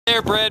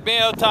There, Brad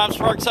Mayo, Tom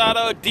Sparks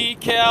Auto,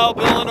 DeKalb,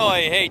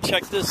 Illinois. Hey,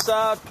 check this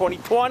out,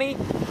 2020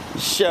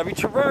 Chevy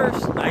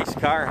Traverse. Nice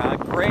car, huh?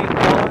 Gray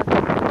color,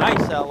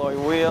 nice alloy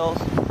wheels,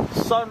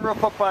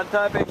 sunroof up on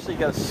top. Actually,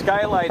 got a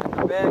skylight in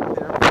the back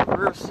there for the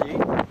rear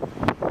seat.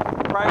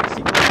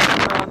 Privacy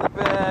glass around the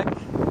back.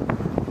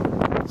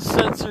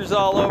 Sensors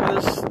all over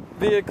this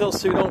vehicle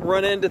so you don't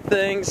run into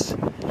things.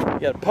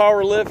 You got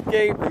power lift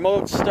gate,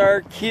 remote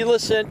start,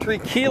 keyless entry,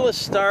 keyless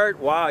start.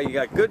 Wow, you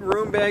got good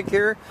room back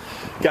here.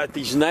 Got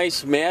these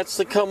nice mats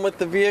that come with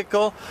the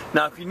vehicle.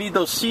 Now, if you need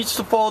those seats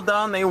to fold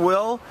down, they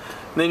will.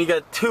 And then you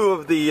got two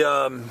of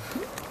the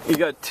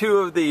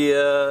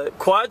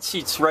quad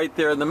seats right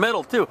there in the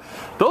middle too.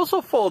 Those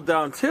will fold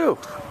down too.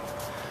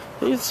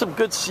 These some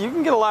good. You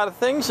can get a lot of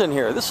things in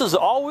here. This is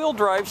all-wheel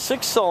drive,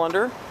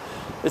 6-cylinder.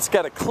 It's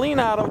got a clean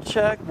auto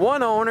check,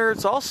 one owner.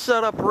 It's all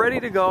set up, ready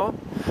to go.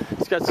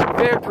 It's got some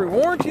factory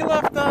warranty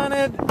left on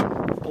it.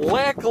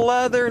 Black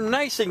leather,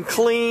 nice and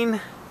clean.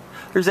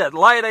 There's that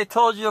light I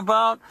told you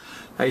about.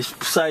 Nice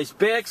size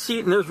back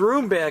seat, and there's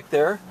room back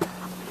there.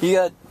 You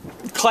got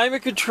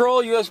climate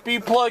control,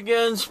 USB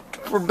plug-ins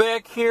for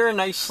back here.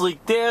 Nice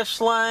sleek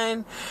dash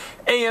line.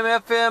 AM,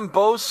 FM,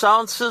 Bose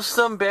sound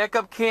system,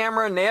 backup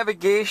camera,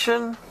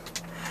 navigation.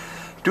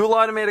 Dual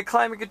automated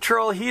climate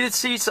control, heated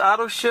seats,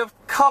 auto shift,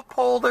 cup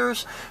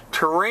holders,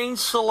 terrain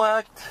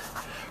select,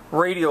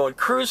 radio and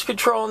cruise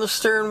control on the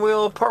steering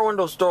wheel, power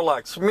windows, door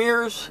locks,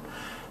 mirrors,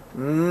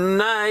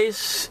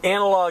 nice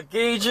analog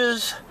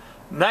gauges,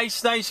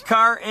 nice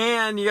car,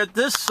 and you got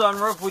this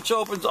sunroof which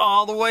opens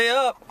all the way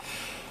up.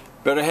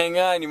 Better hang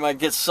on, you might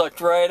get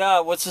sucked right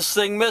out. What's this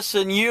thing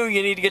missing? You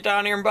need to get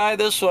down here and buy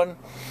this one.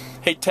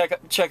 Hey, check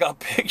out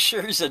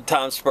pictures at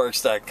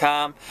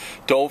tomsparks.com.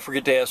 Don't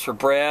forget to ask for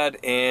Brad,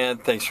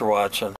 and thanks for watching.